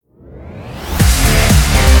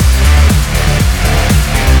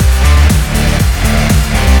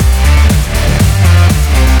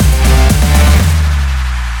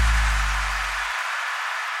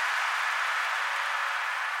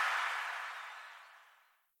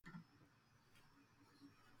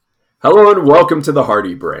Hello and welcome to the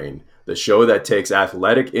Hardy Brain, the show that takes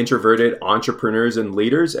athletic, introverted entrepreneurs and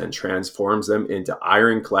leaders and transforms them into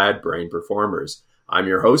ironclad brain performers. I'm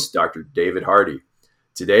your host, Dr. David Hardy.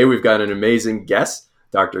 Today we've got an amazing guest,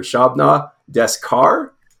 Dr. Shabnam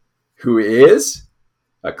Deskar, who is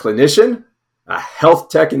a clinician, a health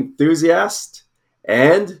tech enthusiast,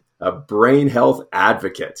 and a brain health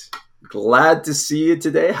advocate. Glad to see you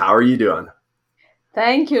today. How are you doing?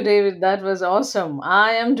 Thank you, David. That was awesome.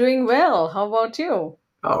 I am doing well. How about you?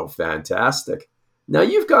 Oh, fantastic. Now,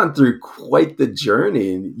 you've gone through quite the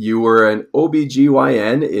journey. You were an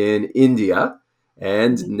OBGYN in India,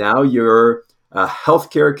 and Mhm. now you're a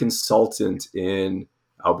healthcare consultant in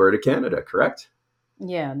Alberta, Canada, correct?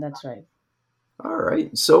 Yeah, that's right. All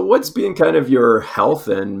right. So, what's been kind of your health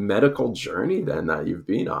and medical journey then that you've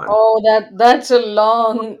been on? Oh, that's a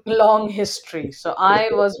long, long history. So I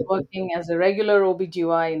was working as a regular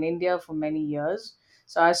OBGY in India for many years.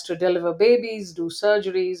 So I used to deliver babies, do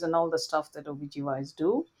surgeries, and all the stuff that OBGYs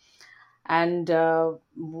do. And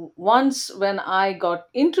once when I got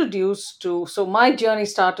introduced to, so my journey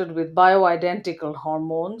started with bioidentical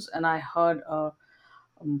hormones, and I heard a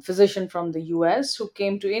physician from the US who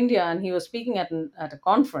came to India and he was speaking at a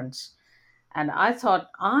conference. And I thought,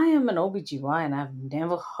 I am an OBGYN. I've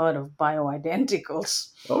never heard of bioidenticals.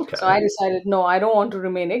 So Okay. I decided, no, I don't want to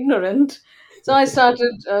remain ignorant. So I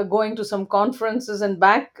started going to some conferences, and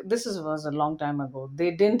was a long time ago.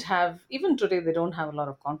 They didn't have, even today, they don't have a lot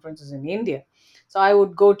of conferences in India. So I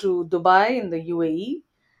would go to Dubai in the UAE,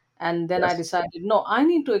 and then I Yes. decided, no, I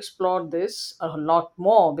need to explore this a lot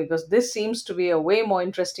more because this seems to be a way more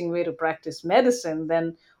interesting way to practice medicine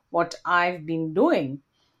than what I've been doing.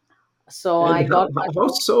 So And I got how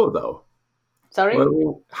myself, so, though? sorry.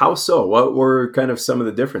 How so? What were kind of some of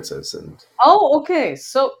the differences? And Oh, okay.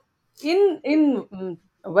 So in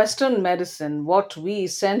Western medicine, what we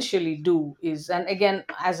essentially do is, and again,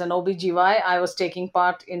 as an OBGY, I was taking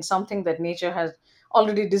part in something that nature has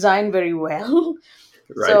already designed very well.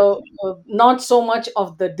 right. So, not so much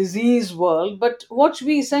of the disease world, but what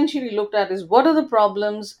we essentially looked at is what are the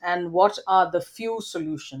problems and what are the few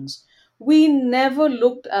solutions. We never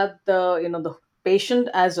looked at the patient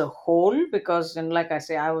as a whole because, and like I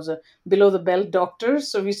say, I was a below the belt doctor,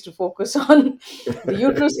 so we used to focus on the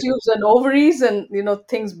uterus tubes and ovaries and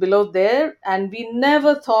things below there, and we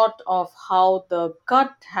never thought of how the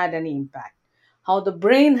gut had any impact, how the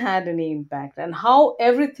brain had any impact, and how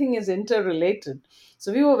everything is interrelated.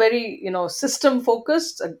 So we were very, system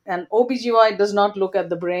focused, and OBGY does not look at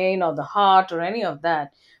the brain or the heart or any of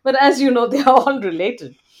that. But as you know, they are all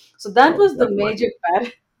related. So that Oh, was the definitely.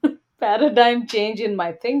 major paradigm change in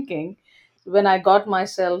my thinking when I got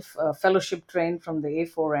myself fellowship trained from the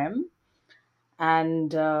A4M.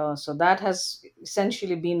 And so that has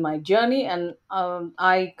essentially been my journey. And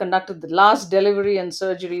I conducted the last delivery and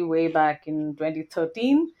surgery way back in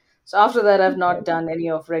 2013. So after that, I've not done any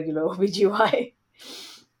of regular OBGY.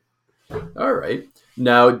 All right.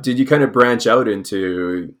 Now, did you kind of branch out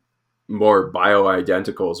into more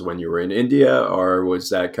bioidenticals when you were in India, or was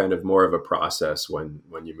that kind of more of a process when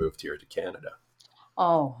you moved here to Canada?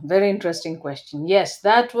 Oh, very interesting question. Yes,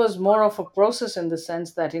 that was more of a process in the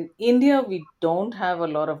sense that in India, we don't have a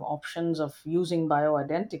lot of options of using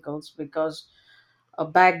bioidenticals because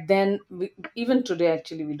back then, even today,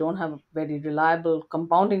 actually, we don't have very reliable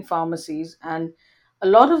compounding pharmacies. And a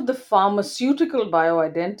lot of the pharmaceutical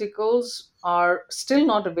bioidenticals are still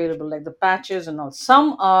not available, like the patches and all.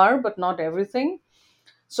 Some are, but not everything.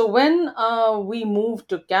 So when we moved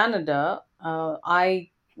to Canada, I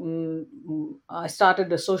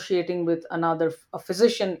started associating with a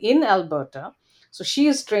physician in Alberta. So she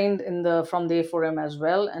is trained in the from the A4M as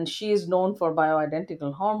well, and she is known for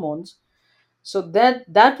bioidentical hormones. So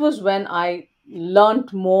that was when I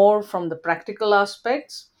learned more from the practical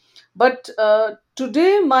aspects. But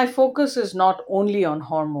today my focus is not only on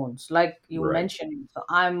hormones like you Right. mentioned. So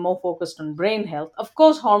I'm more focused on brain health. Of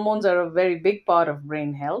course, hormones are a very big part of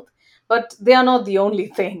brain health, but they are not the only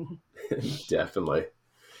thing. Definitely.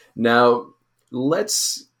 Now,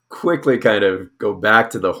 let's quickly kind of go back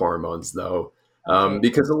to the hormones, though, Okay.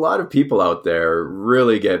 because a lot of people out there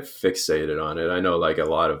really get fixated on it. I know, like a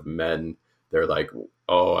lot of men, they're like,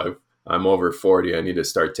 "Oh, I'm over 40. I need to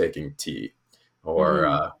start taking tea," or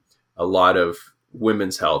Hmm. a lot of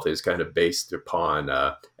women's health is kind of based upon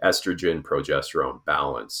estrogen progesterone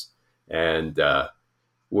balance, and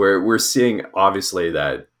we're seeing obviously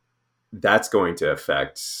that that's going to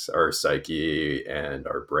affect our psyche and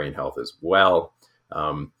our brain health as well.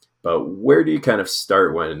 Um, but where do you kind of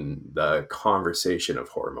start when the conversation of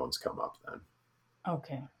hormones come up then?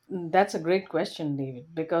 Okay, that's a great question,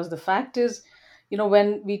 David, because the fact is,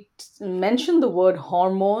 when we mention the word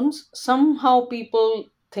hormones, somehow people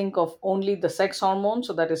think of only the sex hormones,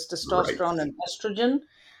 so that is Right. testosterone and estrogen.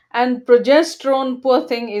 And progesterone, poor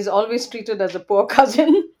thing, is always treated as a poor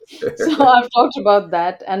cousin. So I've talked about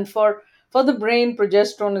that. And for the brain,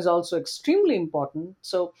 progesterone is also extremely important.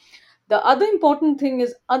 So the other important thing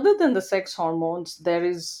is, other than the sex hormones, there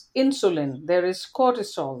is insulin, there is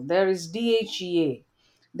cortisol, there is DHEA,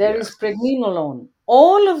 there is Yes. pregnenolone.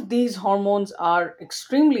 All of these hormones are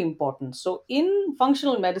extremely important. So, in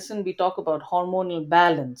functional medicine, we talk about hormonal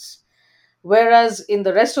balance. Whereas in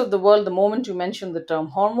the rest of the world, the moment you mention the term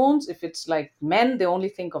hormones, if it's like men, they only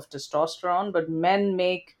think of testosterone, but men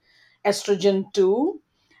make estrogen too,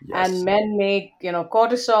 and Yes. men make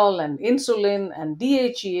cortisol and insulin and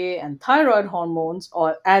DHEA and thyroid hormones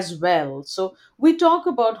or as well. So we talk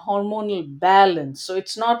about hormonal balance. So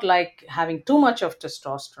it's not like having too much of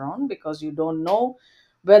testosterone, because you don't know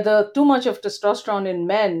whether too much of testosterone in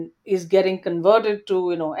men is getting converted to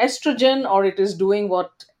estrogen, or it is doing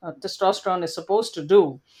what testosterone is supposed to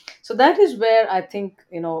do. So that is where I think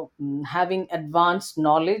having advanced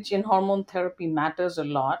knowledge in hormone therapy matters a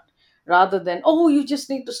lot, rather than, oh, you just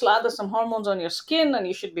need to slather some hormones on your skin and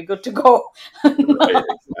you should be good to go. Right.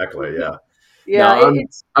 Exactly. Yeah. Yeah, Now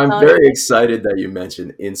it's I'm not very even. excited that you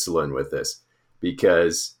mentioned insulin with this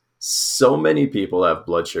because so many people have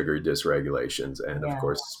blood sugar dysregulations and of Yeah.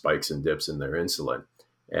 course spikes and dips in their insulin.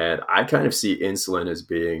 And I kind of see insulin as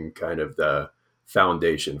being kind of the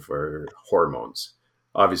foundation for hormones.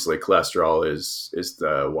 Obviously cholesterol is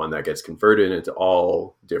the one that gets converted into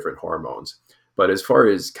all different hormones. But as far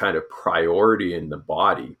as kind of priority in the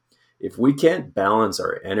body, if we can't balance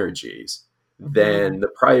our energies, Mhm. then the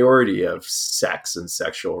priority of sex and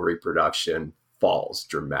sexual reproduction falls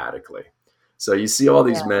dramatically. So you see all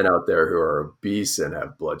these Yeah. men out there who are obese and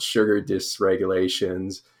have blood sugar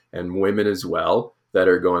dysregulations, and women as well that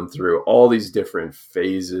are going through all these different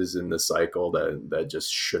phases in the cycle that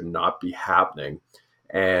just should not be happening.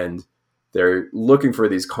 And they're looking for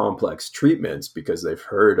these complex treatments because they've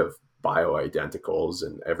heard of bioidenticals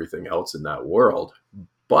and everything else in that world.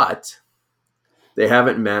 But they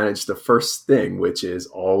haven't managed the first thing, which is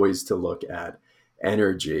always to look at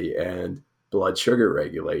energy and blood sugar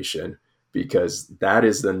regulation, because that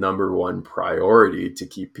is the number one priority to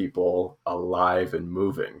keep people alive and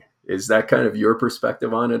moving. Is that kind of your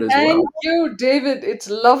perspective on it as Thank well? you, David. It's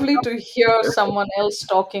lovely to hear someone else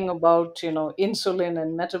talking about, insulin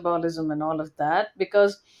and metabolism and all of that,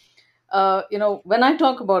 because, when I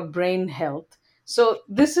talk about brain health, so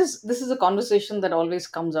this is a conversation that always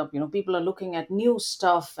comes up. People are looking at new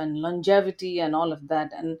stuff and longevity and all of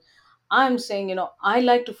that, and I'm saying, I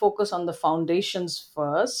like to focus on the foundations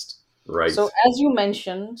first. So, Right. as you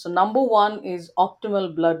mentioned, so number one is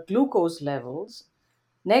optimal blood glucose levels.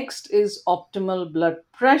 Next is optimal blood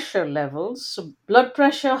pressure levels. So, blood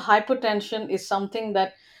pressure, hypertension is something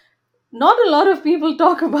that not a lot of people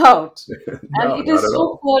talk about, and No, it not is at so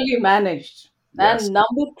all. poorly managed. Yes. And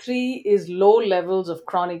number three is low levels of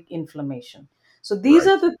chronic inflammation. So these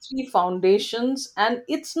Right. are the three foundations, and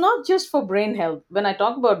it's not just for brain health. When I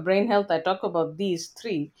talk about brain health, I talk about these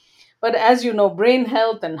three. But as you know, brain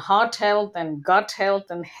health and heart health and gut health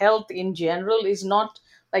and health in general is not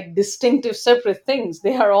like distinctive separate things.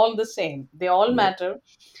 They are all the same, they all Yeah. matter.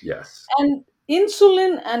 Yes. And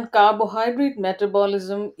insulin and carbohydrate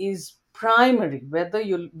metabolism is primary, whether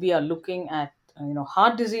we are looking at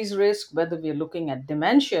heart disease risk, whether we are looking at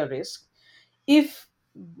dementia risk. If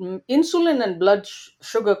insulin and blood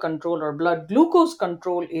sugar control or blood glucose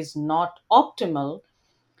control is not optimal,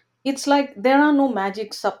 it's like there are no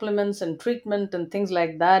magic supplements and treatment and things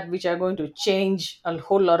like that which are going to change a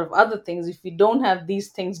whole lot of other things if we don't have these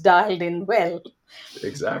things dialed in well.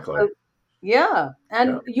 Exactly. So, yeah, Yeah.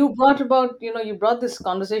 and you brought this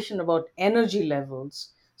conversation about energy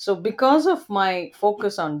levels. So because of my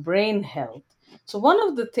focus on brain health, so one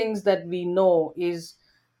of the things that we know is,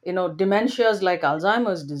 dementias like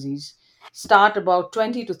Alzheimer's disease start about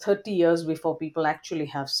 20 to 30 years before people actually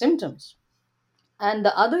have symptoms. And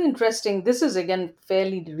the other interesting, this is again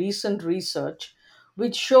fairly recent research,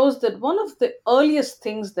 which shows that one of the earliest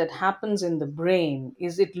things that happens in the brain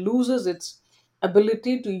is it loses its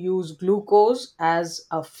ability to use glucose as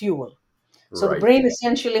a fuel. So the Right. brain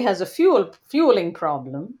essentially has a fueling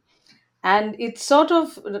problem, and it's sort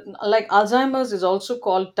of like Alzheimer's is also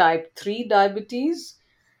called type 3 diabetes.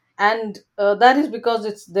 And that is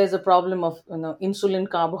because there's a problem of insulin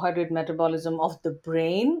carbohydrate metabolism of the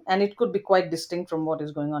brain, and it could be quite distinct from what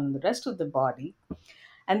is going on in the rest of the body.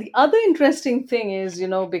 And the other interesting thing is,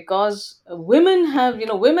 because women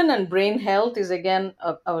and brain health is again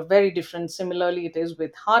a very different. Similarly, it is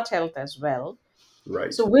with heart health as well.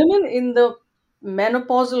 Right. So women in the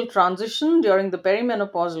menopausal transition during the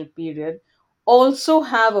perimenopausal period also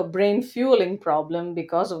have a brain fueling problem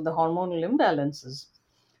because of the hormonal imbalances.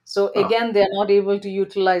 So Ah, again, they're not able to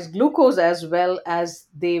utilize glucose as well as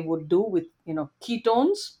they would do with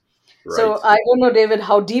ketones. right. So I don't know, David,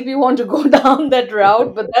 how deep you want to go down that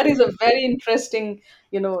route, but that is a very interesting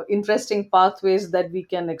pathways that we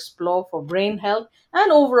can explore for brain health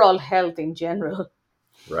and overall health in general.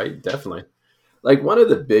 Right. Definitely. Like one of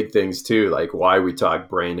the big things too, like why we talk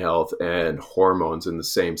brain health and hormones in the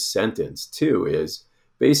same sentence too, is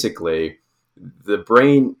basically the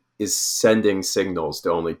brain is sending signals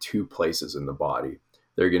to only two places in the body.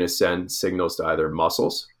 They're going to send signals to either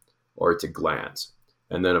muscles or to glands.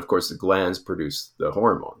 And then, of course, the glands produce the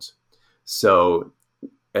hormones. So,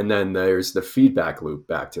 and then there's the feedback loop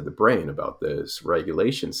back to the brain about this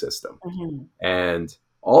regulation system. Mhm. And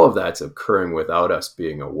all of that's occurring without us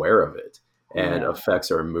being aware of it and Yeah.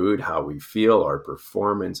 affects our mood, how we feel, our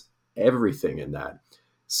performance, everything in that.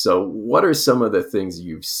 So, what are some of the things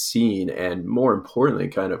you've seen? And more importantly,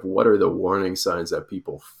 kind of what are the warning signs that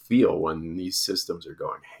people feel when these systems are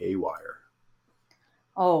going haywire?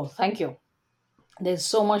 Oh, thank you. There's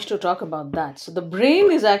so much to talk about that. So the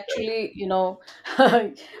brain is actually, we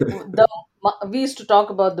used to talk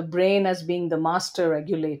about the brain as being the master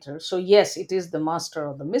regulator. So yes, it is the master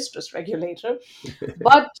or the mistress regulator,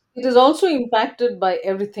 but it is also impacted by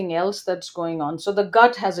everything else that's going on. So the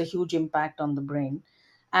gut has a huge impact on the brain.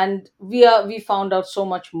 And we found out so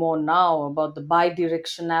much more now about the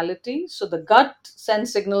bidirectionality. So the gut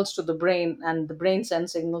sends signals to the brain and the brain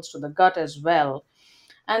sends signals to the gut as well,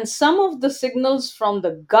 and some of the signals from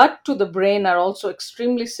the gut to the brain are also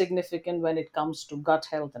extremely significant when it comes to gut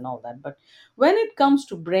health and all that. But when it comes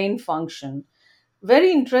to brain function,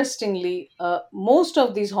 very interestingly, most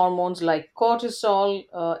of these hormones like cortisol,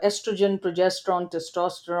 estrogen, progesterone,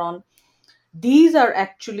 testosterone, these are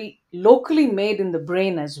actually locally made in the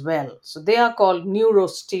brain as well. So they are called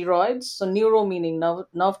neurosteroids. So neuro meaning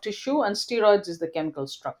nerve tissue, and steroids is the chemical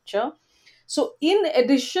structure. So, in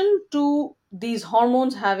addition to these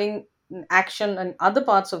hormones having action in other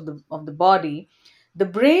parts of the body, the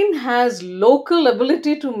brain has local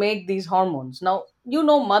ability to make these hormones. Now,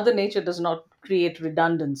 Mother Nature does not create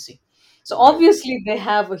redundancy. So, Right. obviously, they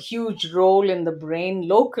have a huge role in the brain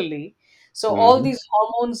locally. So, all Hmm. these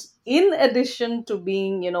hormones, in addition to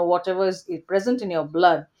being, whatever is present in your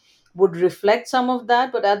blood, would reflect some of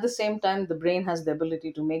that, but at the same time, the brain has the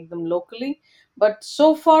ability to make them locally. But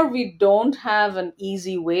so far we don't have an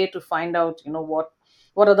easy way to find out what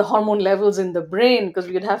are the hormone levels in the brain, because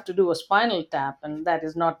we'd have to do a spinal tap and that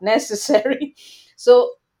is not necessary.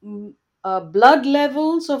 So blood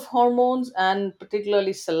levels of hormones and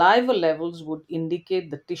particularly saliva levels would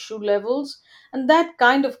indicate the tissue levels, and that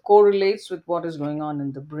kind of correlates with what is going on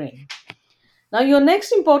in the brain. Now, your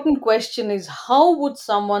next important question is, how would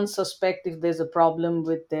someone suspect if there's a problem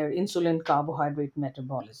with their insulin carbohydrate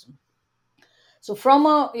metabolism? So from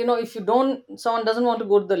if someone doesn't want to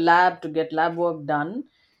go to the lab to get lab work done,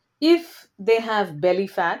 if they have belly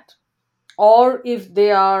fat, or if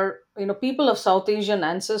they are, people of South Asian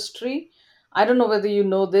ancestry, I don't know whether you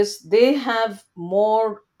know this, they have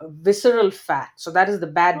more visceral fat. So that is the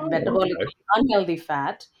bad Oh, okay. metabolically unhealthy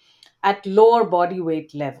fat at lower body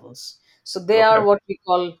weight levels. So they are Okay. what we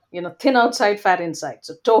call, thin outside, fat inside.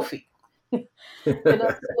 So TOFI.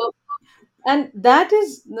 So and that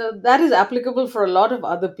is applicable for a lot of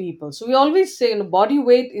other people. So we always say, body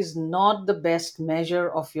weight is not the best measure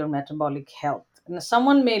of your metabolic health. And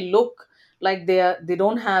someone may look like they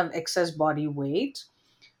don't have excess body weight,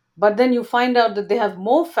 but then you find out that they have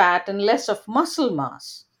more fat and less of muscle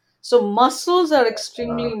mass. So muscles are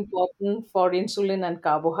extremely Uh, important for insulin and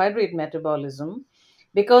carbohydrate metabolism,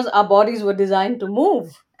 because our bodies were designed to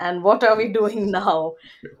move. And what are we doing now?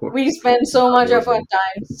 We spend so not much of our moving.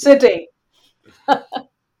 time sitting.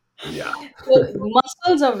 Yeah. So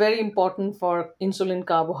muscles are very important for insulin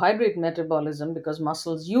carbohydrate metabolism because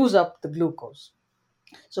muscles use up the glucose.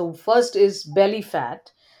 So first is belly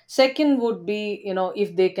fat. Second would be,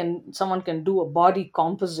 if someone can do a body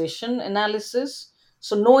composition analysis.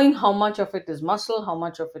 So knowing how much of it is muscle, how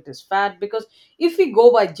much of it is fat, because if we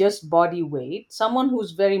go by just body weight, someone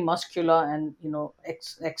who's very muscular and,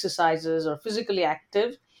 exercises or physically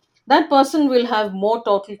active, that person will have more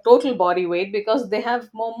total body weight because they have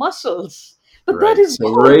more muscles. But that Right. is So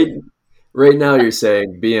good. right now you're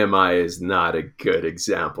saying BMI is not a good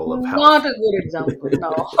example of Not health. a good example,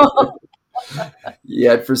 no.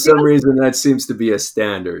 Yet for some reason that seems to be a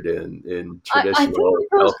standard in I think traditional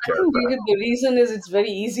because I healthcare think, David, the reason is it's very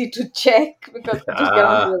easy to check, because you just get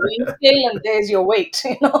onto practice. the weighing scale and there's your weight.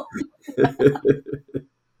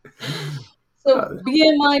 So Uh,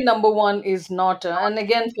 BMI number one is not, and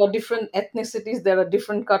again, for different ethnicities, there are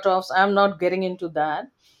different cutoffs. I'm not getting into that.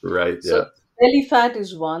 right. So Yeah. belly fat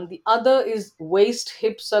is one. The other is waist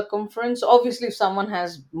hip circumference. Obviously, if someone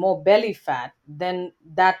has more belly fat, then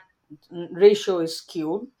that ratio is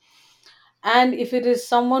skewed. And if it is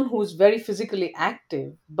someone who's very physically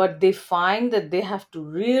active, but they find that they have to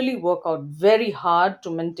really work out very hard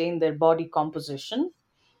to maintain their body composition,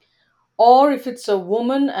 or if it's a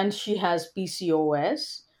woman and she has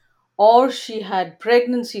PCOS, or she had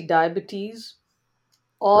pregnancy diabetes,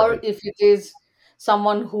 or Right. if it is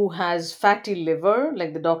someone who has fatty liver,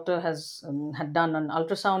 like the doctor has had done an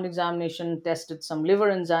ultrasound examination, tested some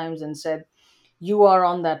liver enzymes, and said you are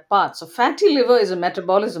on that path. So fatty liver is a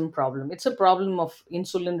metabolism problem. It's a problem of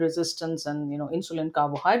insulin resistance and insulin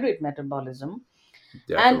carbohydrate metabolism.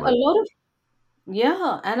 And a Definitely. lot of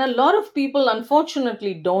yeah, and a lot of people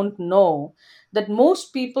unfortunately don't know that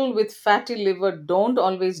most people with fatty liver don't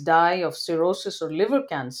always die of cirrhosis or liver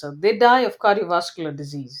cancer. They die of cardiovascular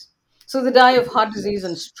disease. So they die of heart disease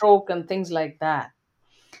and Yes. stroke and things like that.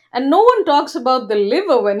 And no one talks about the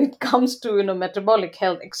liver when it comes to metabolic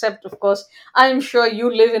health, except of course I'm sure you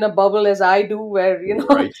live in a bubble as I do, where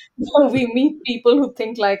Right. we meet people who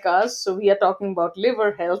think like us, so we are talking about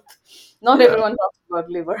liver health. Not Yeah. everyone talks about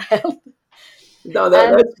liver health. No,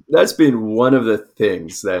 And that's been one of the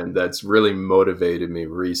things then that's really motivated me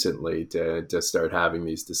recently to start having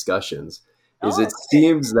these discussions. Is oh, it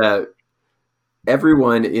seems that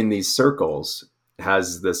everyone in these circles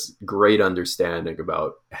has this great understanding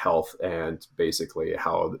about health and basically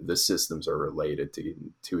how the systems are related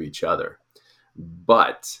to each other.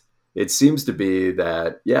 But it seems to be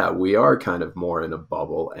that, yeah, we are kind of more in a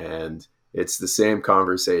bubble and it's the same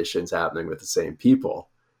conversations happening with the same people.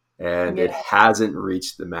 And yeah, it hasn't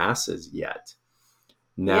reached the masses yet.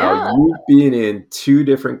 Now, yeah. you've been in two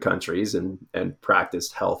different countries and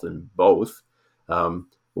practiced health in both.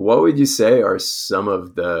 What would you say are some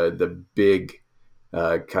of the big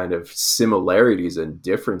kind of similarities and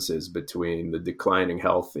differences between the declining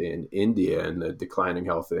health in India and the declining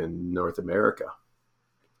health in North America?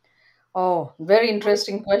 Oh, very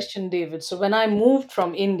interesting question, David. So when I moved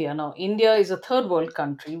from India, now India is a third world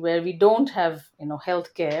country where we don't have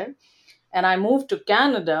healthcare, and I moved to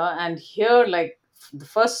Canada, and here, like, the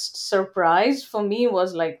first surprise for me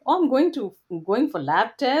was like, oh, I'm going for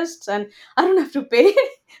lab tests and I don't have to pay.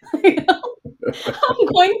 You know? I'm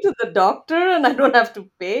going to the doctor and I don't have to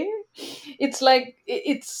pay. It's like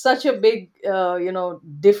it's such a big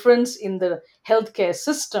difference in the healthcare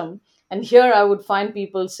system. And here I would find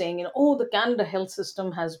people saying, oh, the Canada health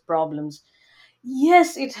system has problems.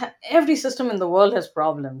 Yes, every system in the world has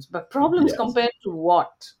problems, but problems Yes, compared to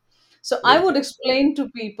what? So I would exactly. explain to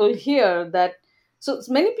people here that, so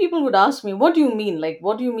many people would ask me, what do you mean? Like,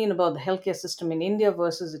 what do you mean about the healthcare system in India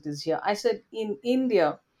versus it is here? I said, in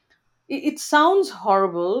India, it sounds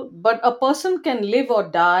horrible, but a person can live or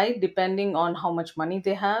die depending on how much money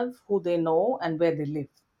they have, who they know, and where they live.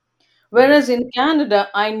 Right. Whereas in Canada,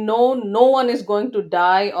 I know no one is going to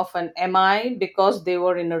die of an MI because they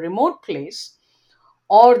were in a remote place,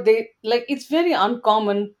 or they, like, it's very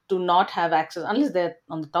uncommon to not have access unless they're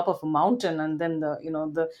on the top of a mountain, and then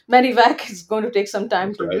the medivac is going to take some time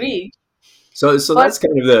That's to right. reach. So But that's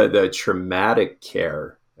kind of the traumatic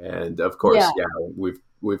care, and of yeah, course, yeah,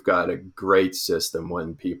 we've got a great system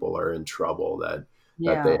when people are in trouble that they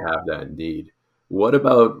yeah, have that need. What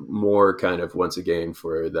about more kind of once again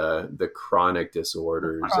for the chronic the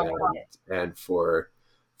disorders chronic, yeah. and for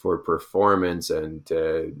performance and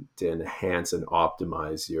to enhance and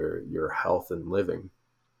optimize your health and living?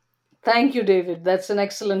 Thank you, David. That's an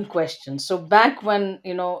excellent question. So back when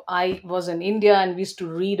I was in India and we used to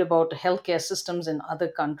read about healthcare systems in other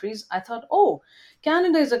countries, I thought, oh,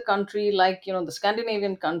 Canada is a country like the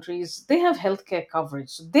Scandinavian countries. They have healthcare coverage,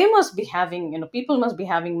 so they must be having people must be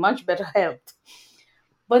having much better health.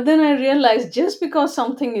 But then I realized just because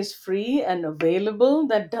something is free and available,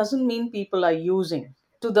 that doesn't mean people are using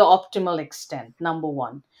to the optimal extent. Number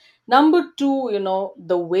one. Number two,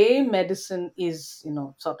 the way medicine is,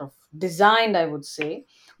 sort of designed, I would say,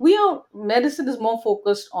 medicine is more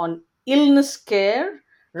focused on illness care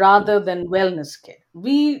rather than wellness care.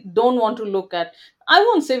 We don't want to look at, I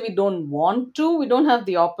won't say we don't want to, we don't have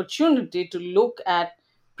the opportunity to look at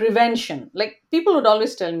prevention. Like, people would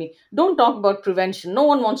always tell me, don't talk about prevention, no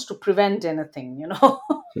one wants to prevent anything.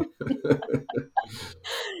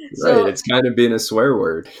 Right. So It's kind of been a swear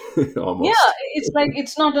word yeah, almost. it's like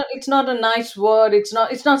it's not a nice word, it's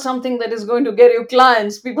not something that is going to get you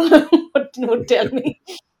clients, people would tell me,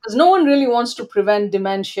 because no one really wants to prevent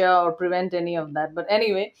dementia or prevent any of that. But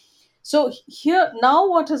anyway, So here now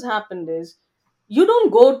what has happened is, you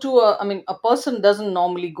don't go to a, I mean, a person doesn't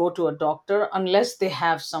normally go to a doctor unless they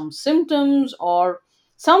have some symptoms or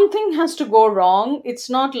something has to go wrong. It's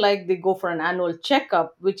not like they go for an annual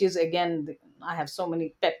checkup, which is again, I have so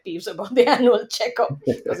many pet peeves about the annual checkup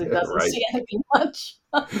because it doesn't Right. see anything much.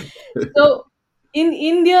 So in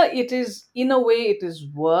India, it is, in a way, it is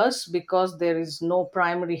worse because there is no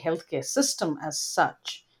primary healthcare system as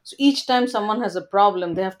such. So each time someone has a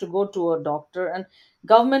problem, they have to go to a doctor, and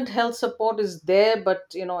government health support is there, but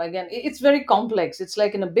again, it's very complex. It's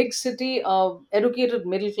like in a big city, educated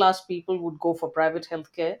middle class people would go for private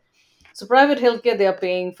healthcare. So private healthcare, they are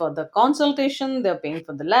paying for the consultation, they're paying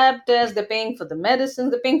for the lab test, they're paying for the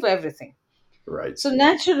medicines, they're paying for everything. Right. So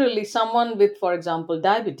naturally, someone with, for example,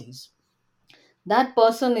 diabetes, that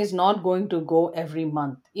person is not going to go every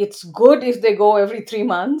month. It's good if they go every 3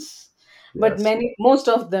 months, but Yes. most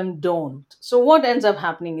of them don't. So what ends up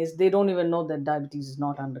happening is they don't even know that diabetes is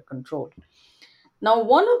not under control. Now,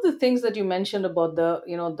 one of the things that you mentioned about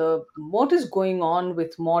the what is going on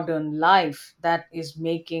with modern life that is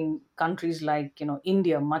making countries like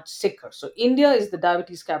India much sicker. So India is the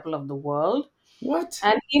diabetes capital of the world, What?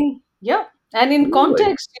 and in Really?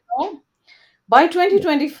 context, by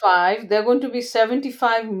 2025, there are going to be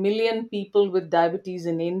 75 million people with diabetes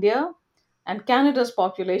in India, and Canada's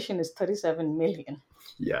population is 37 million.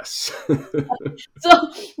 Yes. So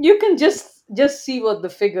you can just see what the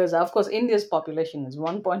figures are. Of course, India's population is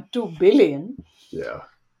 1.2 billion, Yeah.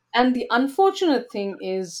 and the unfortunate thing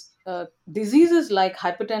is, diseases like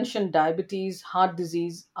hypertension, diabetes, heart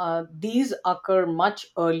disease, these occur much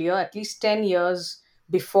earlier, at least 10 years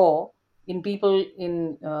before, in people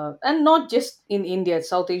and not just in India,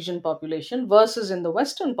 South Asian population versus in the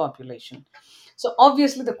Western population. So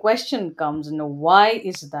obviously the question comes, why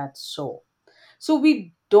is that so? So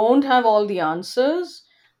we don't have all the answers,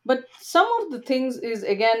 but some of the things is,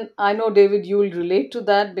 again, I know David, you will relate to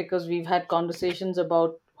that because we've had conversations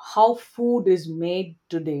about how food is made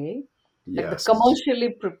today, like the Yes.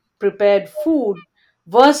 commercially prepared food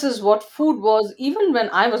versus what food was even when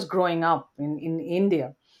I was growing up in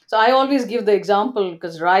India. So I always give the example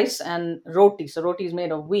because rice and roti, so roti is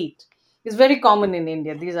made of wheat, is very common in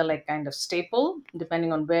India. These are like kind of staple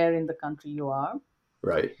depending on where in the country you are.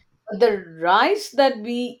 Right. The rice that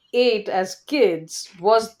we ate as kids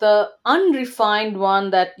was the unrefined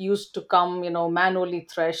one that used to come, manually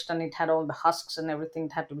threshed, and it had all the husks and everything.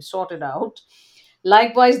 It had to be sorted out.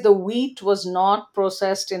 Likewise, the wheat was not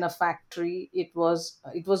processed in a factory. It was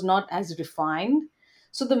not as refined.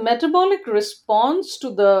 So the metabolic response to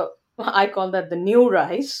the I call that the new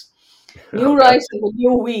rice. New Okay. rice and the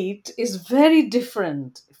new wheat is very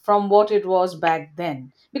different from what it was back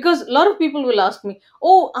then. Because a lot of people will ask me,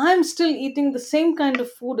 oh, I'm still eating the same kind of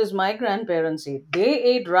food as my grandparents ate. They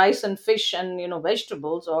ate rice and fish and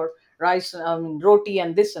vegetables, or rice, roti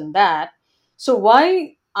and this and that. So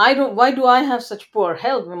why do I have such poor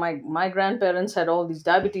health when my grandparents had all these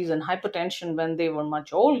diabetes and hypertension when they were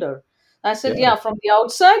much older? I said, Yeah. yeah, from the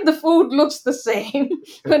outside the food looks the same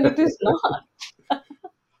when it is not.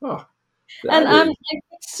 Oh, And that is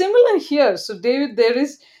it's similar here. So David, there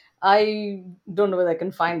is, I don't know whether I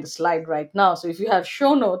can find the slide right now. So if you have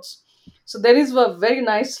show notes, so there is a very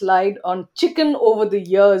nice slide on chicken over the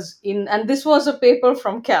years and this was a paper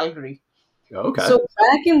from Calgary. okay. So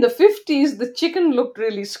back in the 50s, the chicken looked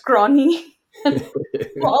really scrawny and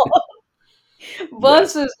small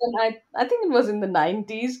Yes. versus, and I think it was in the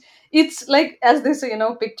 90s. It's like, as they say,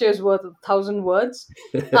 picture is worth a thousand words.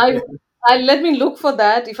 I I let me look for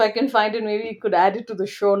that. If I can find it, maybe you could add it to the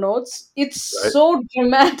show notes. It's Right. so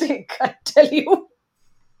dramatic, I tell you.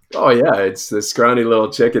 Oh yeah, it's the scrawny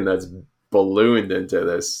little chicken that's ballooned into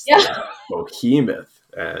this Yeah. behemoth,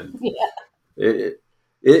 and Yeah. it,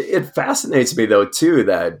 it fascinates me though too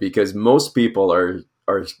that because most people are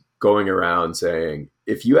going around saying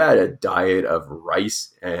if you had a diet of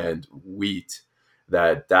rice and wheat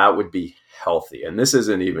that would be healthy, and this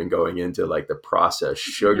isn't even going into like the processed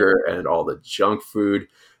sugar and all the junk food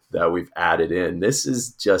that we've added in. This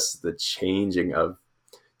is just the changing of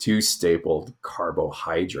two staple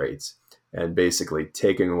carbohydrates and basically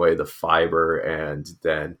taking away the fiber, and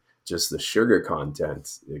then just the sugar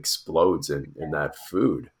content explodes in that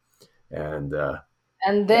food. And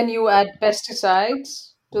And then you add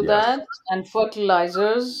pesticides to yes. that and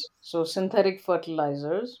fertilizers, so synthetic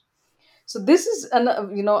fertilizers. So this is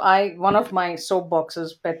I one of my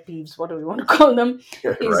soapboxes, pet peeves, whatever you want to call them,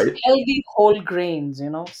 is Right. healthy whole grains.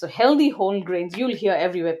 So healthy whole grains, you'll hear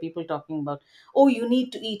everywhere people talking about, oh, you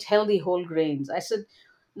need to eat healthy whole grains. I said,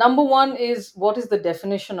 number one is, what is the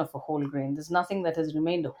definition of a whole grain? There's nothing that has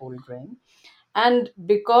remained a whole grain. And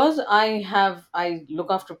because I look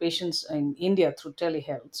after patients in India through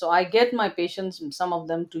telehealth, so I get my patients, some of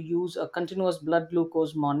them, to use a continuous blood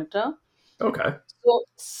glucose monitor. Okay. So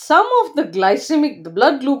some of the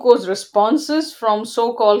blood glucose responses from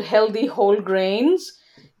so-called healthy whole grains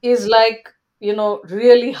is like,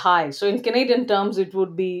 really high. So in Canadian terms, it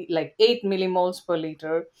would be like 8 millimoles per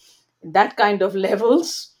liter, that kind of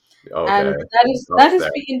levels. Okay. And that Up is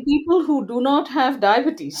there. in people who do not have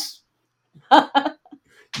diabetes.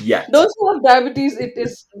 Yet. Those who have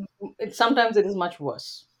diabetes, sometimes it is much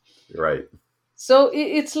worse. Right. So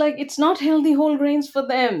it's like it's not healthy whole grains for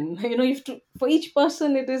them. For each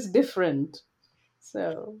person it is different.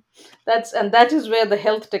 So that is where the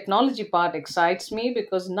health technology part excites me,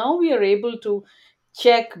 because now we are able to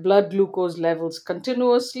check blood glucose levels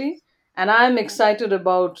continuously. And I'm excited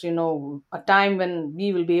about, a time when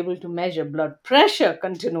we will be able to measure blood pressure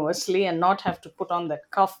continuously and not have to put on that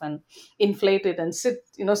cuff and inflate it and sit,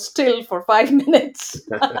 still for 5 minutes.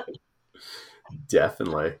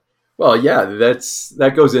 Definitely. Well, yeah,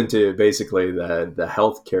 that goes into basically the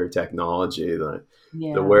healthcare technology, the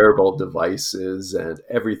Yeah. wearable devices, and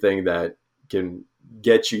everything that can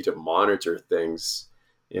get you to monitor things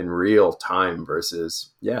in real time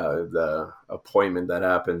versus, yeah, the appointment that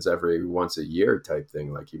happens every once a year type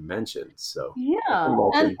thing, like you mentioned. So I Yeah. think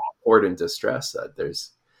that's And important to stress that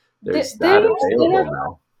there's there that is there available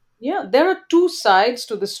now. Yeah, there are two sides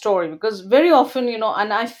to the story, because very often,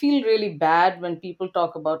 and I feel really bad when people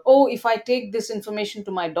talk about, oh, if I take this information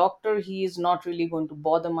to my doctor, he is not really going to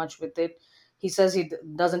bother much with it. He says he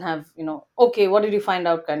doesn't have, okay, what did you find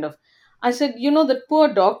out, kind of. I said, that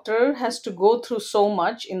poor doctor has to go through so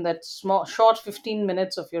much in that small, short 15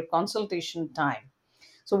 minutes of your consultation time.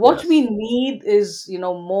 So what we Yes. need is,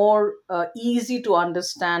 more easy to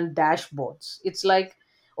understand dashboards. It's like,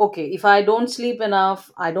 okay, if I don't sleep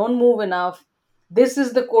enough, I don't move enough, this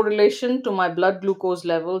is the correlation to my blood glucose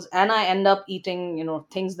levels, and I end up eating,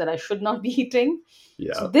 things that I should not be eating.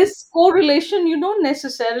 So Yeah. this correlation, you don't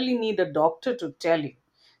necessarily need a doctor to tell you.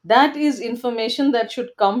 That is information that should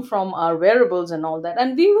come from our wearables and all that,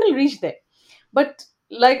 and we will reach there. But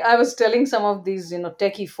like I was telling some of these,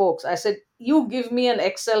 techie folks, I said, you give me an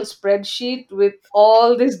Excel spreadsheet with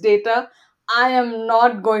all this data, I am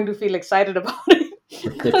not going to feel excited about it.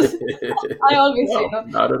 Because I always say, No,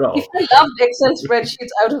 not at if all. I loved Excel spreadsheets,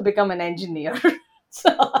 I would have become an engineer.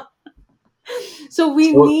 so, so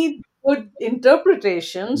we So, need good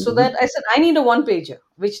interpretation, so that mhm, I said, I need a one pager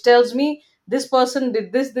which tells me this person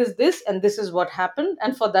did this, and this is what happened.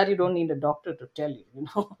 And for that, you don't need a doctor to tell you,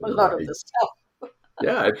 a lot of right. the stuff.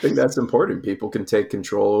 Yeah, I think that's important. People can take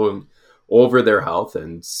control over their health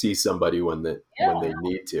and see somebody when they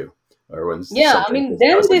need to, or when Yeah, I something mean, just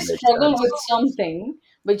then they doesn't make struggle sense. with something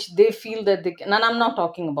which they feel that they can. And I'm not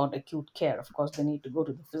talking about acute care, of course, they need to go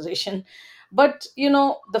to the physician. But,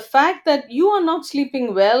 the fact that you are not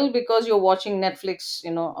sleeping well because you're watching Netflix,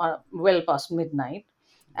 well past midnight,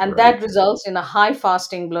 and Right, that results in a high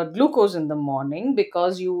fasting blood glucose in the morning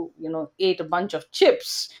because you ate a bunch of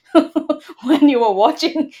chips when you were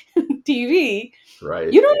watching TV.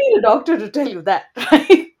 right. You don't need a doctor to tell you that,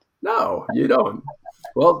 right? No, you don't.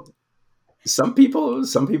 Well, some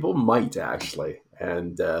people might actually,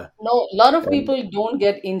 No, a lot of and people don't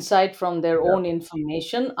get insight from their yeah, own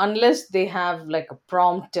information unless they have like a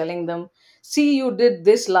prompt telling them, see, you did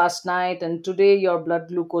this last night and today your blood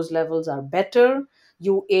glucose levels are better.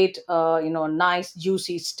 You ate a nice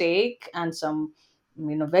juicy steak and some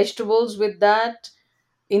vegetables with that,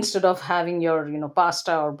 instead of having your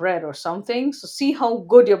pasta or bread or something. So see how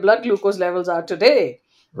good your blood glucose levels are today,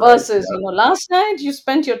 right, versus yeah, last night you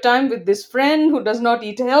spent your time with this friend who does not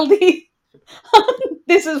eat healthy.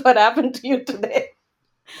 This is what happened to you today.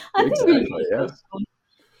 I think we'll exactly, reach there yeah.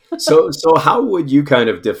 soon. So how would you kind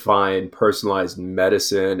of define personalized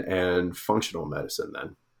medicine and functional medicine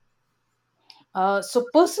then? So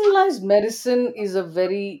personalized medicine is a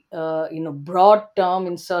very broad term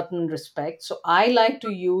in certain respects. So I like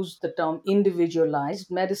to use the term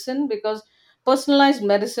individualized medicine, because personalized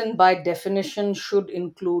medicine by definition should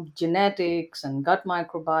include genetics and gut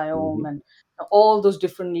microbiome Mhm. and all those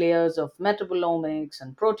different layers of metabolomics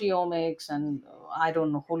and proteomics and I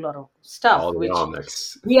don't know, a whole lot of stuff All the which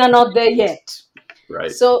omics, we are not there yet.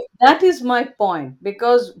 right? So that is my point,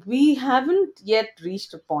 because we haven't yet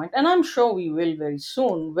reached a point, and I'm sure we will very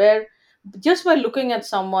soon, where just by looking at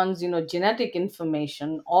someone's genetic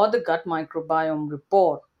information or the gut microbiome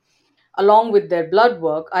report along with their blood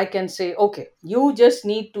work, I can say, okay, you just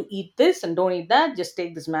need to eat this and don't eat that. Just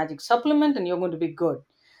take this magic supplement and you're going to be good.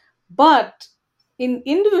 But in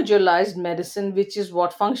individualized medicine, which is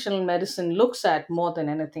what functional medicine looks at more than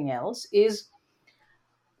anything else, is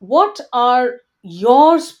what are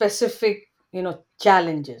your specific,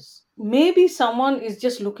 challenges? Maybe someone is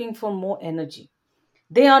just looking for more energy.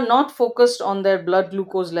 They are not focused on their blood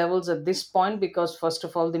glucose levels at this point, because first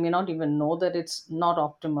of all, they may not even know that it's not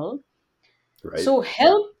optimal. Right. So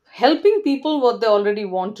helping people what they already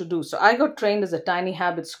want to do. So I got trained as a tiny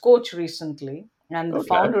habits coach recently, and the Okay.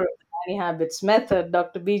 founder of the tiny habits method,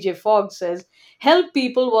 Dr. BJ Fogg, says help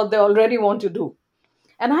people what they already want to do.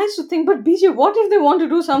 And I used to think, but BJ, what if they want to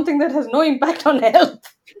do something that has no impact on health?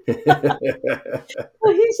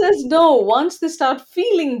 So he says no. Once they start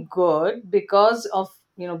feeling good because of,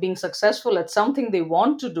 being successful at something they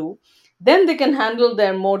want to do, then they can handle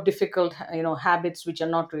their more difficult, habits which are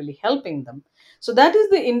not really helping them. So that is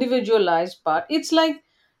the individualized part. It's like,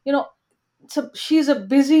 you know she's a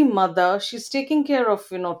busy mother. She's taking care of,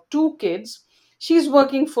 two kids. She's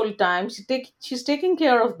working full time. She's taking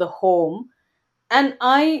care of the home, and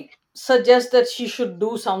I suggest that she should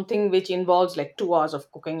do something which involves like 2 hours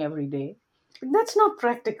of cooking every day. That's not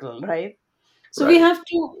practical, right? So we Right. have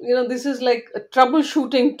to, this is like a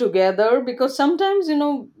troubleshooting together, because sometimes,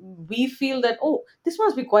 we feel that, oh, this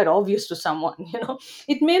must be quite obvious to someone.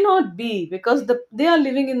 It may not be, because they are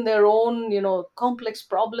living in their own, complex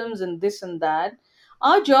problems and this and that.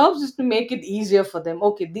 Our jobs is to make it easier for them.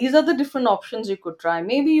 Okay, these are the different options you could try.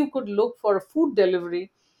 Maybe you could look for a food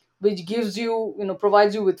delivery which gives you,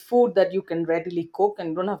 provides you with food that you can readily cook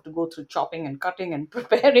and don't have to go through chopping and cutting and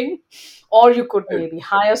preparing. Or you could Right. maybe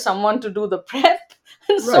hire someone to do the prep.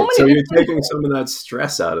 And so Right. So many you're different taking some of that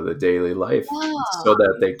stress out of the daily life so yeah,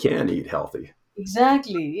 that they can eat healthy.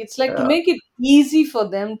 exactly. It's like to Yeah. make it easy for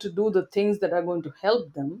them to do the things that are going to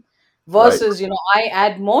help them, Right. versus, I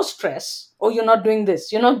add more stress. Oh, you're not doing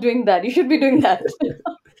this, you're not doing that, you should be doing that.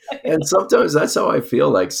 And sometimes that's how I feel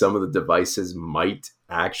like some of the devices might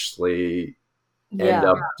actually end Yeah,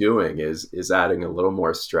 up doing is adding a little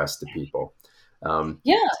more stress to people.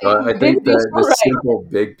 yeah, So I maybe think you're the so right. simple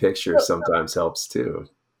big picture sometimes helps too.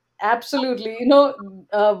 Absolutely.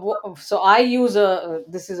 So I use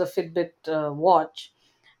this is a Fitbit watch,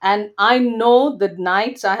 and I know the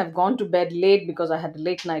nights I have gone to bed late because I had a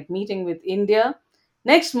late night meeting with India.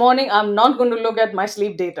 Next morning, I'm not going to look at my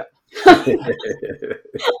sleep data.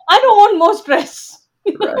 I don't want more stress.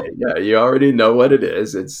 Right. Yeah. You already know what it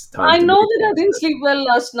is. It's time I to know move that I past didn't it. sleep well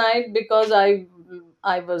last night because I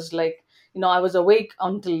was like, I was awake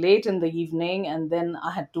until late in the evening, and then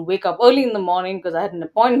I had to wake up early in the morning because I had an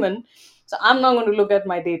appointment. So I'm not going to look at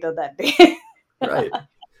my data that day. Right.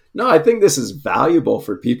 No, I think this is valuable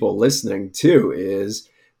for people listening too, is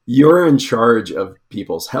you're in charge of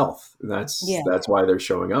people's health. Yeah, That's why they're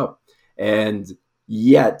showing up. And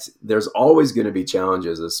yet there's always going to be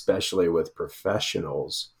challenges, especially with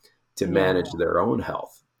professionals, to yeah. manage their own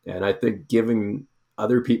health. And I think giving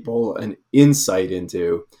other people an insight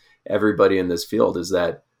into everybody in this field is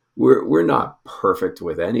that we're not perfect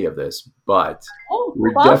with any of this, but Oh,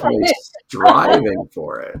 we're far from definitely it. striving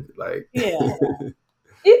for it. Like, Yeah.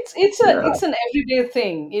 It's yeah, an everyday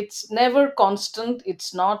thing. It's never constant.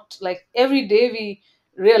 It's not like every day we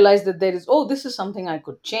realize that there is, oh, this is something I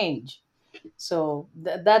could change. So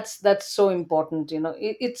that's so important.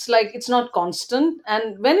 It's like it's not constant.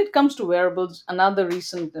 And when it comes to wearables, another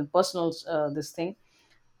recent and personal this thing.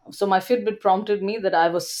 So my Fitbit prompted me that I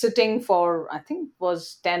was sitting for, I think it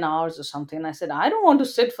was 10 hours or something. I said I don't want to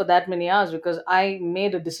sit for that many hours, because I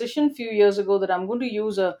made a decision a few years ago that I'm going to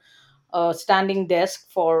use a standing desk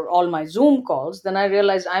for all my Zoom calls. Then I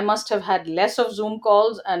realized I must have had less of Zoom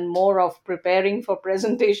calls and more of preparing for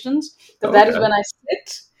presentations, because that is okay, when I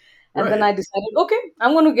sit. And then right, I decided, okay,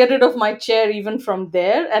 I'm going to get rid of my chair even from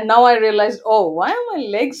there. And now I realized, oh, why are my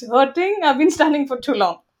legs hurting? I've been standing for too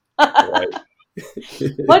long. right.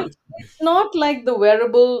 But it's not like the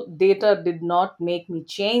wearable data did not make me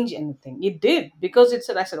change anything. It did, because it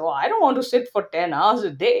said, I said, oh, I don't want to sit for 10 hours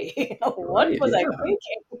a day. What Right, was I yeah.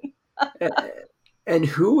 thinking? And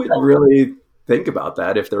who would really think about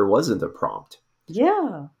that if there wasn't a prompt?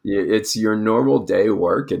 Yeah. It's your normal day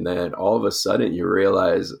work, and then all of a sudden you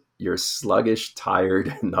realize you're sluggish, tired,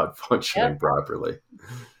 and not Yeah. functioning properly.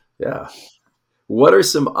 Yeah. What are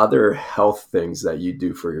some other health things that you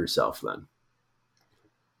do for yourself then?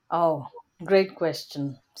 Oh, great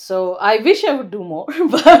question. So I wish I would do more,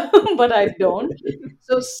 but I don't.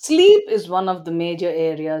 So sleep is one of the major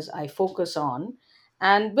areas I focus on.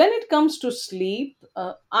 And when it comes to sleep,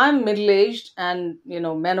 I'm middle-aged and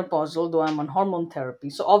menopausal, though I'm on hormone therapy.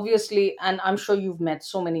 So obviously, and I'm sure you've met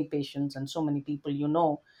so many patients and so many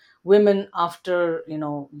people, women after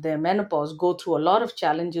their menopause go through a lot of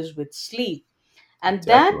challenges with sleep, and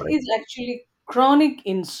that Definitely. is actually chronic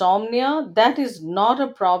insomnia, that is not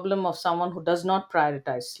a problem of someone who does not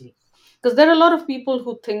prioritize sleep. Because there are a lot of people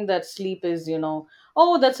who think that sleep is,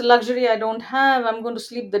 oh, that's a luxury I don't have. I'm going to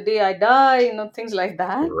sleep the day I die, things like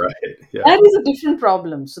that. Right. That Yeah. is a different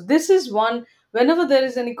problem. So this is one, whenever there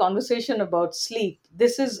is any conversation about sleep,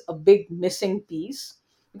 this is a big missing piece,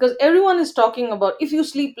 because everyone is talking about if you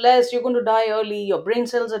sleep less, you're going to die early, your brain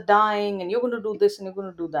cells are dying, and you're going to do this and you're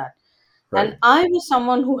going to do that. And Right. I was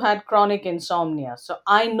someone who had chronic insomnia. So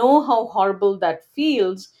I know how horrible that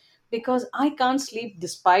feels, because I can't sleep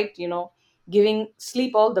despite, giving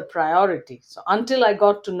sleep all the priority. So until I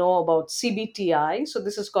got to know about CBTI, so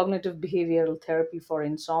this is cognitive behavioral therapy for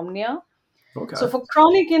insomnia. So Okay. for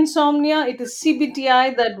chronic insomnia, it is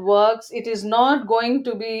CBTI that works. It is not going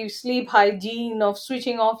to be sleep hygiene of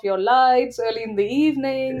switching off your lights early in the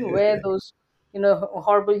evening, wear those,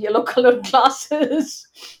 horrible yellow colored glasses.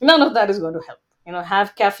 None of that is going to help.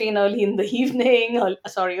 Have caffeine early in the evening, or,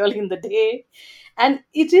 sorry, early in the day. And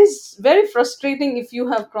it is very frustrating if you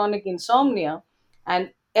have chronic insomnia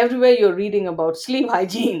and everywhere you're reading about sleep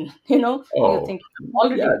hygiene, and you're Oh, thinking, I'm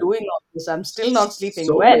already yeah. doing all this. I'm still not sleeping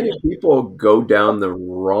So well. many people go down the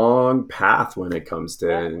wrong path when it comes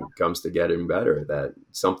to getting better. That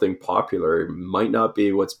something popular might not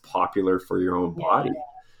be what's popular for your own Yeah, body.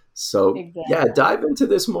 So yeah, exactly. dive into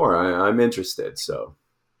this more. I'm interested. So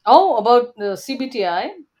Oh, about the CBTI?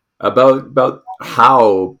 about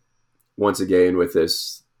how, once again, with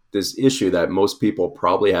this issue that most people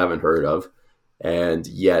probably haven't heard of, and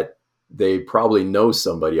yet they probably know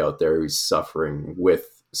somebody out there who's suffering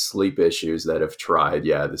with sleep issues that have tried,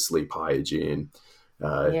 yeah, the sleep hygiene,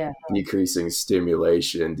 Yeah. decreasing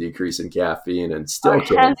stimulation, decreasing caffeine, and Or still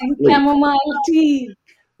can't having sleep. chamomile tea.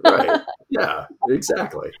 Right. Yeah,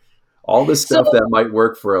 exactly. All the So, stuff that might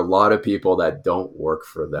work for a lot of people that don't work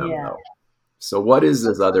for them, yeah. though. So, what is So,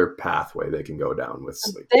 this other pathway they can go down with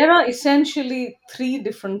so sleep? there are essentially three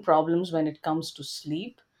different problems when it comes to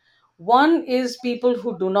sleep. One is people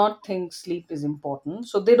who do not think sleep is important,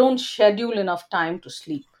 so they don't schedule enough time to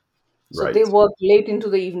sleep. So they Right. work late into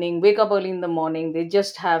the evening, wake up early in the morning. They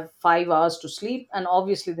just have 5 hours to sleep. And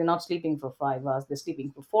obviously, they're not sleeping for 5 hours, they're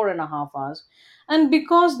sleeping for 4.5 hours. And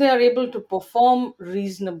because they are able to perform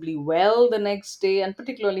reasonably well the next day, and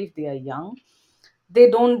particularly if they are young, they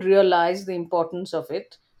don't realize the importance of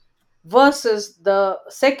it. Versus the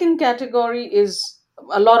second category is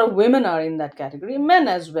a lot of women are in that category, men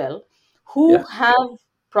as well, who Yes. have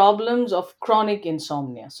problems of chronic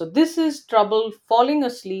insomnia. So this is trouble falling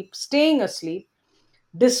asleep, staying asleep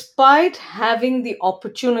despite having the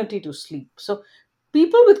opportunity to sleep. So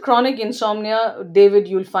people with chronic insomnia, David,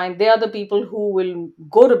 you'll find they are the people who will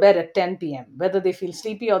go to bed at 10 p.m., whether they feel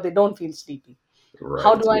sleepy or they don't feel sleepy.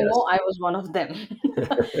 How Right. do I know? Yes. I was one of them.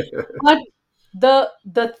 But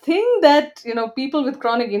the thing that people with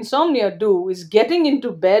chronic insomnia do is getting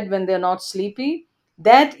into bed when they're not sleepy.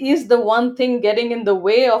 That is the one thing getting in the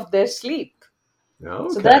way of their sleep.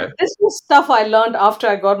 So that Okay. this was stuff I learned after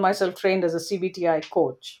I got myself trained as a CBTI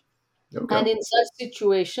coach. Okay. And in such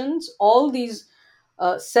situations, all these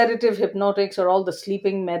sedative hypnotics or all the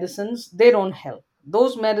sleeping medicines, they don't help.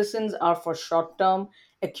 Those medicines are for short term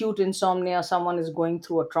acute insomnia. Someone is going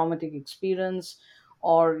through a traumatic experience,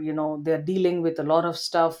 or they're dealing with a lot of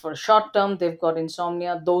stuff. For short term, they've got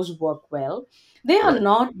insomnia. Those work well. They are Right.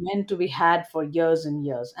 not meant to be had for years and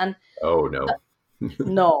years. And Oh no.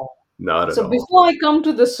 no. Not at So all. before I come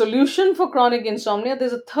to the solution for chronic insomnia,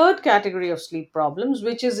 there's a third category of sleep problems,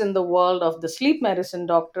 which is in the world of the sleep medicine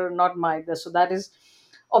doctor, not my. So that is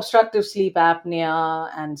obstructive sleep apnea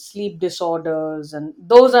and sleep disorders, and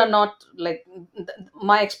those are not like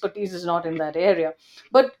my expertise is not in that area.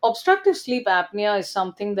 But obstructive sleep apnea is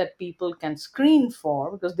something that people can screen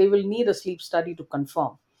for, because they will need a sleep study to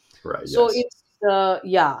confirm. Right. So Yes. it's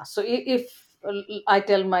yeah. So if I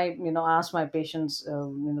tell my ask my patients,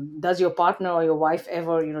 does your partner or your wife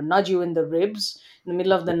ever nudge you in the ribs in the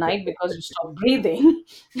middle of the night because you stop breathing?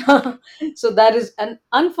 So that is, and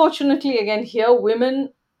unfortunately again here,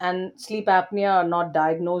 women and sleep apnea are not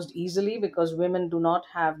diagnosed easily because women do not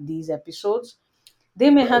have these episodes. They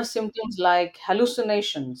may Right. have symptoms like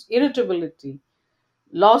hallucinations, irritability,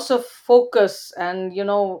 loss of focus, and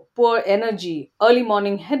poor energy, early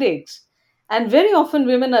morning headaches. And very often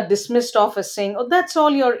women are dismissed off as saying, oh, that's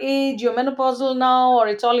all your age, you're menopausal now, or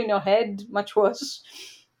it's all in your head, much worse.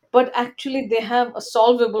 But actually they have a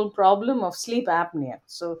solvable problem of sleep apnea.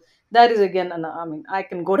 So that is again I mean, I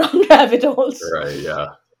can go down rabbit holes. Right. Yeah.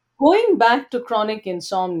 Going back to chronic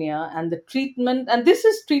insomnia and the treatment, and this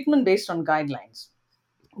is treatment based on guidelines,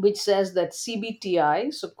 which says that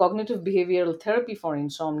CBTI, so cognitive behavioral therapy for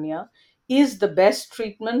insomnia, is the best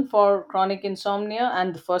treatment for chronic insomnia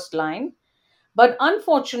and the first line. But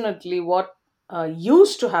unfortunately, what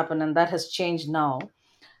used to happen, and that has changed now,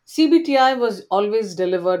 CBTI was always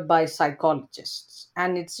delivered by psychologists,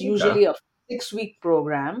 and it's Okay. usually a 6 week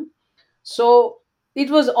program. So it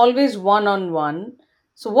was always one on one.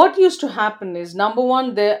 So what used to happen is, number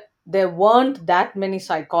one, there weren't that many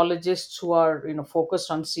psychologists who are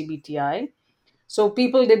focused on CBTI. So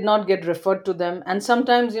people did not get referred to them, and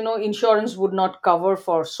sometimes insurance would not cover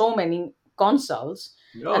for so many consults,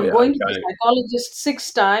 Oh and yeah, going to the kind psychologist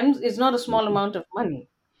 6 times is not a small of. amount of money.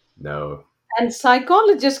 No. And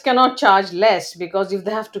psychologists cannot charge less, because if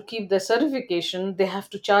they have to keep their certification, they have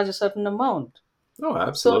to charge a certain amount. Oh, So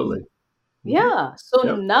absolutely. Hmm. yeah, so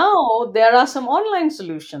Yep. now there are some online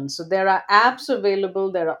solutions. So there are apps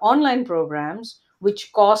available, there are online programs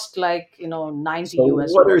which cost like 90 So,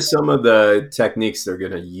 US what are dollars. some of the techniques they're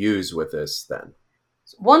going to use with this then?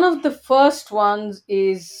 One of the first ones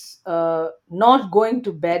is not going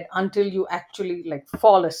to bed until you actually like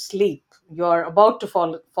fall asleep. You're about to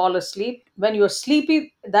fall asleep. When you're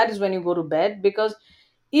sleepy, that is when you go to bed, because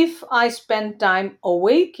if I spend time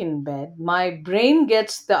awake in bed, my brain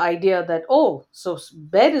gets the idea that, oh, so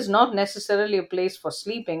bed is not necessarily a place for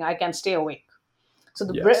sleeping. I can stay awake. So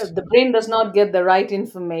Yes. the brain does not get the right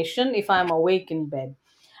information if I'm awake in bed.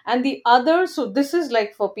 And the other, so this is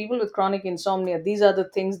like for people with chronic insomnia, these are the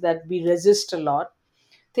things that we resist a lot.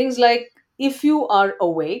 Things like, if you are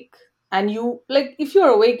awake, and you like, if you're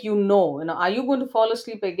awake, are you going to fall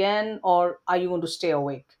asleep again, or are you going to stay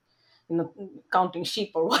awake, counting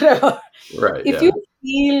sheep or whatever. Right. If you Yeah.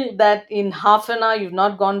 feel that in half an hour you've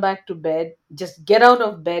not gone back to bed, just get out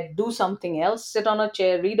of bed, do something else, sit on a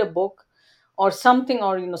chair, read a book or something,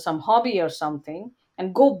 or some hobby or something,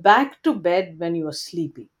 and go back to bed when you are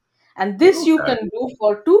sleepy. And this you Okay. can do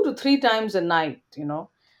for 2 to 3 times a night,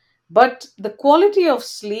 but the quality of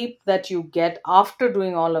sleep that you get after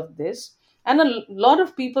doing all of this, and a lot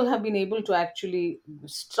of people have been able to actually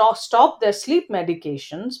stop their sleep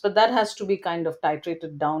medications, but that has to be kind of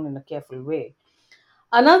titrated down in a careful way.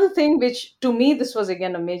 Another thing, which to me this was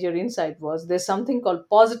again a major insight, was there's something called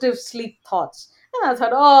positive sleep thoughts. And I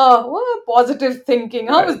thought, oh, what positive thinking,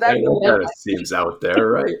 how Right. is that And going that to help kind of my seems sleep? out there,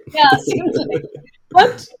 right? Yeah, seems like.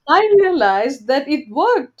 But I realized that it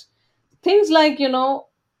worked. Things like,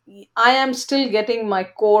 I am still getting my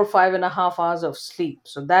core 5.5 hours of sleep,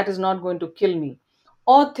 so that is not going to kill me.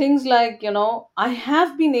 Or things like, I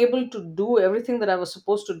have been able to do everything that I was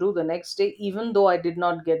supposed to do the next day, even though I did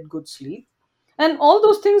not get good sleep. And all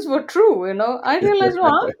those things were true. I realized,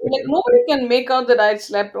 wow, like nobody can make out that I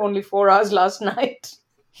slept only 4 hours last night,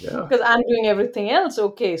 Yeah. because I'm doing everything else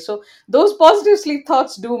okay. So those positive sleep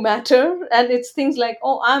thoughts do matter, and it's things like,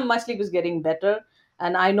 oh, my sleep is getting better,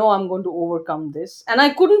 and I know I'm going to overcome this. And I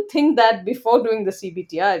couldn't think that before doing the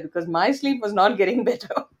CBTI, because my sleep was not getting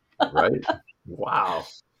better. Right. Wow.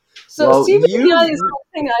 So Well, CBTI is you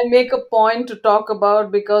something I make a point to talk about,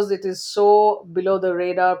 because it is so below the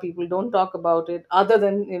radar. People don't talk about it, other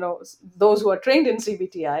than those who are trained in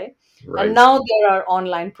CBTI. And right. now there are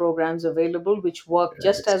online programs available which work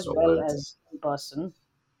just as well Excellent. as in person.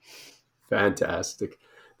 Fantastic.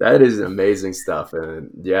 That is amazing stuff. And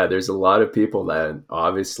yeah, there's a lot of people that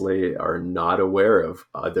obviously are not aware of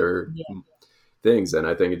other Yeah. things. And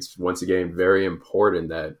I think it's once again very important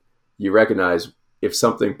that you recognize if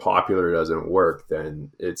something popular doesn't work,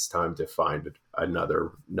 then it's time to find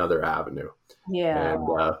another avenue. Yeah.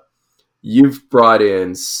 And you've brought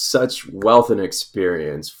in such wealth and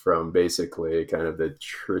experience from basically kind of the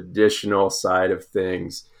traditional side of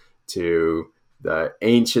things to the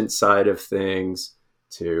ancient side of things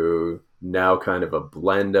to now kind of a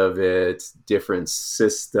blend of it, different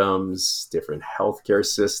systems, different healthcare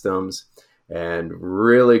systems, and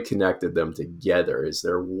really connected them together. Is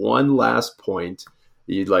there one last point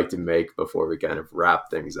that you'd like to make before we kind of wrap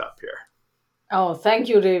things up here? Oh, thank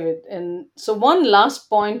you, David. And so, one last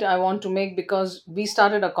point I want to make, because we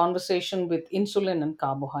started a conversation with insulin and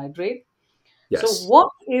carbohydrate. So, Yes. what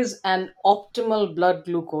is an optimal blood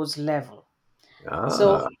glucose level?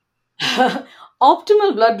 So, Ah,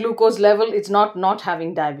 optimal blood glucose level is not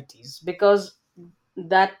having diabetes, because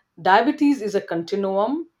that diabetes is a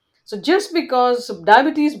continuum. So, just because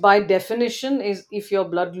diabetes by definition is if your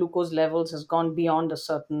blood glucose levels has gone beyond a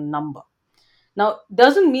certain number. Now,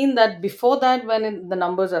 doesn't mean that before that, when the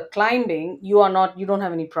numbers are climbing, you don't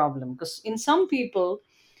have any problem. Because in some people,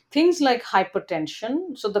 things like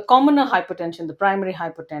hypertension, so the commoner hypertension, the primary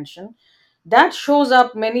hypertension, that shows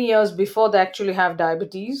up many years before they actually have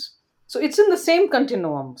diabetes. So it's in the same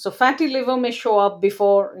continuum. So fatty liver may show up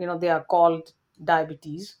before, they are called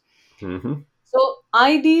diabetes. mm-hmm. So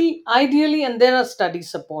ideally, and there are studies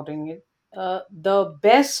supporting it. The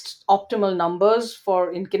best optimal numbers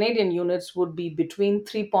for in Canadian units would be between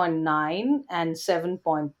 3.9 and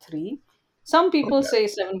 7.3. Some people Okay. say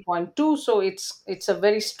 7.2, so it's a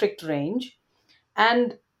very strict range.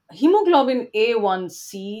 And hemoglobin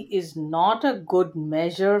A1C is not a good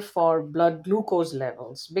measure for blood glucose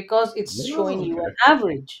levels because it's showing Oh, you okay.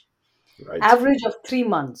 an Right. average of 3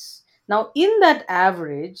 months. Now, in that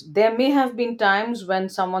average, there may have been times when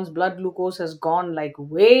someone's blood glucose has gone like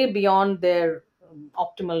way beyond their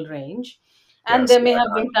optimal range, and Yes. there may have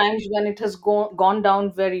been times when it has gone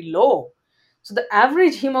down very low. So, the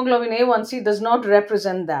average hemoglobin A1C does not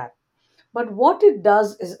represent that. But what it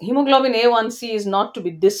does is hemoglobin A1C is not to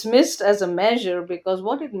be dismissed as a measure because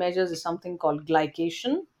what it measures is something called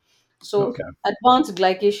glycation. So, Okay. advanced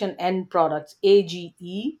glycation end products,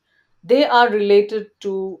 AGE, they are related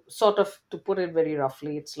to sort of, to put it very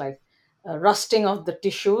roughly, it's like rusting of the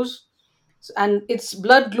tissues. And it's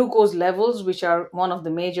blood glucose levels, which are one of the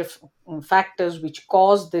major factors which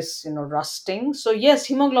cause this, rusting. So, yes,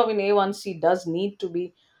 hemoglobin A1C does need to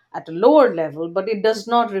be at a lower level, but it does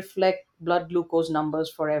not reflect blood glucose numbers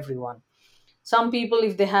for everyone. Some people,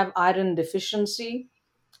 if they have iron deficiency,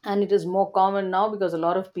 and it is more common now because a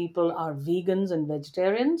lot of people are vegans and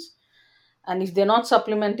vegetarians, and if they're not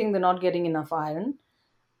supplementing, they're not getting enough iron,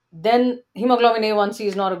 then hemoglobin A1C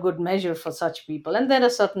is not a good measure for such people. And there are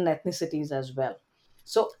certain ethnicities as well.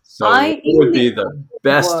 So So, what in would the be the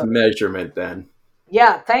best world, measurement then?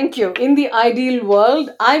 yeah, thank you. In the ideal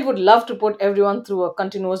world, I would love to put everyone through a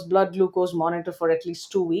continuous blood glucose monitor for at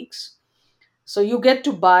least 2 weeks. So you get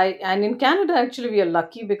to buy, and in Canada, actually, we are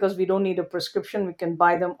lucky because we don't need a prescription. We can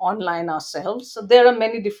buy them online ourselves. So there are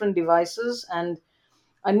many different devices, and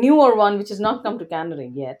a newer one, which has not come to Canada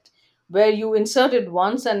yet, where you insert it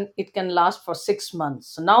once and it can last for 6 months.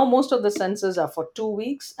 So now most of the sensors are for 2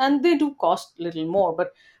 weeks, and they do cost a little more.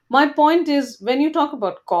 But my point is, when you talk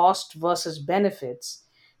about cost versus benefits,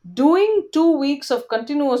 doing 2 weeks of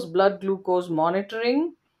continuous blood glucose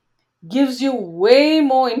monitoring gives you way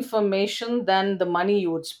more information than the money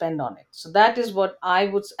you would spend on it. So that is what I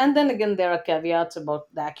would. And then again, there are caveats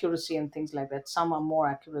about the accuracy and things like that. Some are more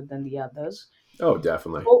accurate than the others. Oh,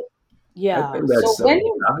 definitely. So I yeah. think So that's when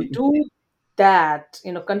you value. do that,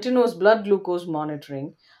 continuous blood glucose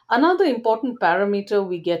monitoring, another important parameter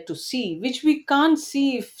we get to see, which we can't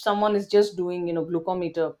see if someone is just doing,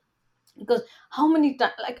 glucometer, because how many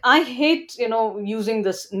times, like, I hate using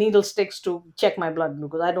this needle sticks to check my blood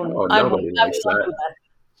glucose. Oh, I won't, nobody I likes will not that. do that.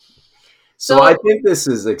 So I So think this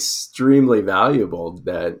is extremely valuable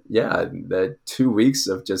that, yeah, that 2 weeks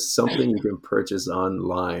of just something you can purchase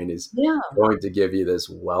online is yeah, going to give you this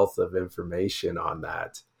wealth of information on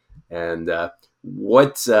that. And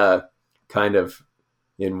what kind of,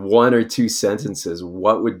 in one or two sentences,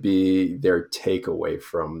 what would be their takeaway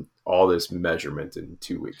from all this measurement in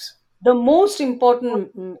 2 weeks? the most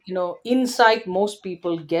important insight most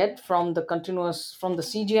people get from the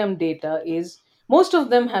CGM data is most of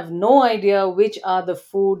them have no idea which are the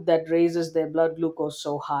food that raises their blood glucose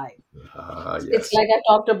so high. It's Yes. like I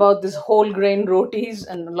talked about this whole grain rotis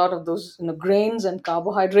and a lot of those grains and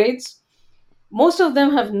carbohydrates. Most of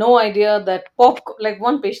them have no idea that like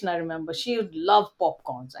one patient I remember, she would love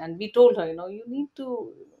popcorns, and we told her, you need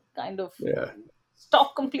to kind of Yeah.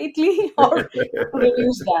 stop completely or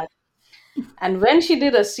reduce that. And when she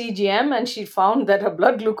did a CGM and she found that her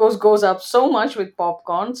blood glucose goes up so much with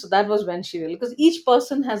popcorn, so that was when she realized, because each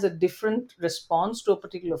person has a different response to a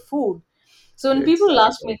particular food. So when people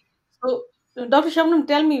ask Exactly. me, so Dr. Shabnam,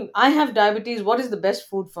 tell me, I have diabetes, what is the best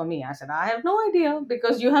food for me? I said, I have no idea,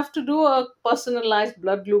 because you have to do a personalized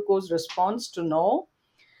blood glucose response to know.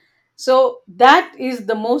 So that is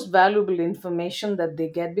the most valuable information that they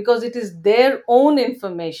get because it is their own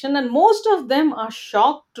information. And most of them are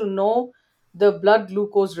shocked to know the blood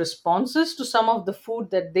glucose responses to some of the food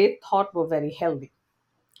that they thought were very healthy.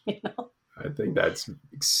 You know? I think that's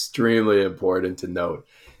extremely important to note.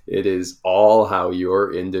 It is all how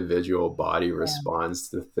your individual body Yeah. responds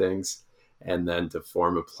to things and then to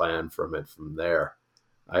form a plan from it from there.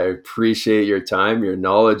 I appreciate your time, your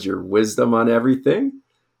knowledge, your wisdom on everything.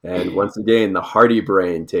 And once again, the Hardy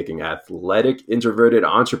Brain taking athletic, introverted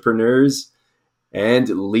entrepreneurs and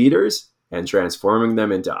leaders and transforming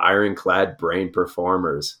them into ironclad brain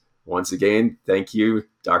performers. Once again, thank you,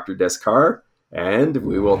 Dr. Descar, and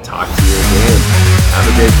we will talk to you again. Have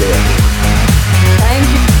a great day, everyone.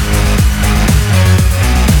 Thank you.